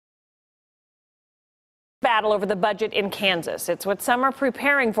Battle over the budget in Kansas. It's what some are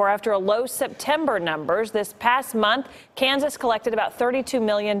preparing for after a low September numbers. This past month, Kansas collected about $32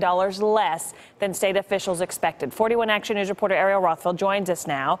 million less than state officials expected. 41 Action News reporter Ariel Rothfeld joins us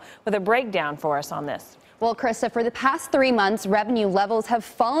now with a breakdown for us on this. Well, Krista, for the past 3 months, revenue levels have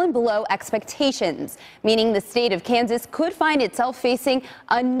fallen below expectations, meaning the state of Kansas could find itself facing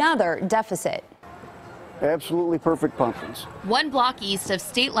another deficit. Absolutely perfect pumpkins. 1 block east of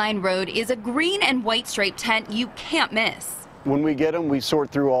State Line Road is a green and white striped tent you can't miss. When we get them, we sort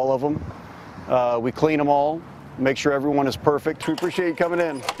through all of them. We clean them all, make sure everyone is perfect. We appreciate you coming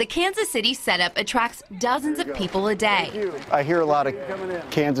in. The Kansas City setup attracts dozens of people a day. I hear a lot of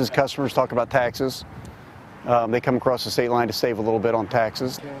Kansas customers talk about taxes. They come across the state line to save a little bit on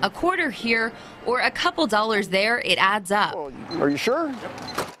taxes. A quarter here or a couple dollars there, it adds up. Are you sure?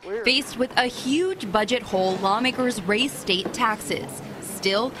 Faced with a huge budget hole, lawmakers raised state taxes.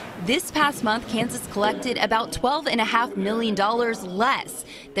 Still, this past month, Kansas collected about $12.5 million less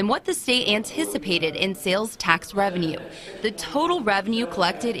than what the state anticipated in sales tax revenue. The total revenue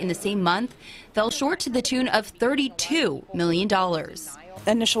collected in the same month fell short to the tune of $32 million.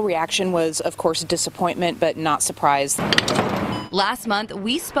 Initial reaction was, of course, disappointment, but not surprise. Last month,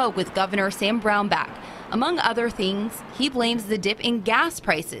 we spoke with Governor Sam Brownback. Among other things, he blames the dip in gas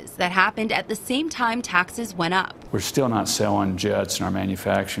prices that happened at the same time taxes went up. We're still not selling jets, and our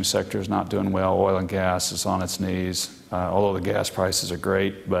manufacturing sector is not doing well. Oil and gas is on its knees. Although the gas prices are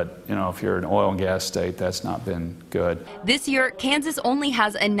great, but if you're an oil and gas state, that's not been good. This year, Kansas only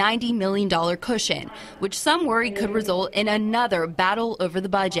has a $90 million cushion, which some worry could result in another battle over the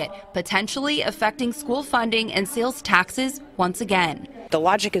budget, potentially affecting school funding and sales taxes once again. The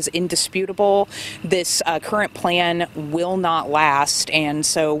logic is indisputable. This current plan will not last, and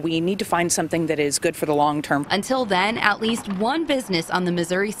so we need to find something that is good for the long term. Until then, at least one business on the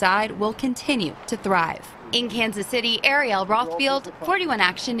Missouri side will continue to thrive. In Kansas City, Ariel Rothfield, 41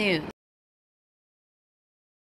 Action News.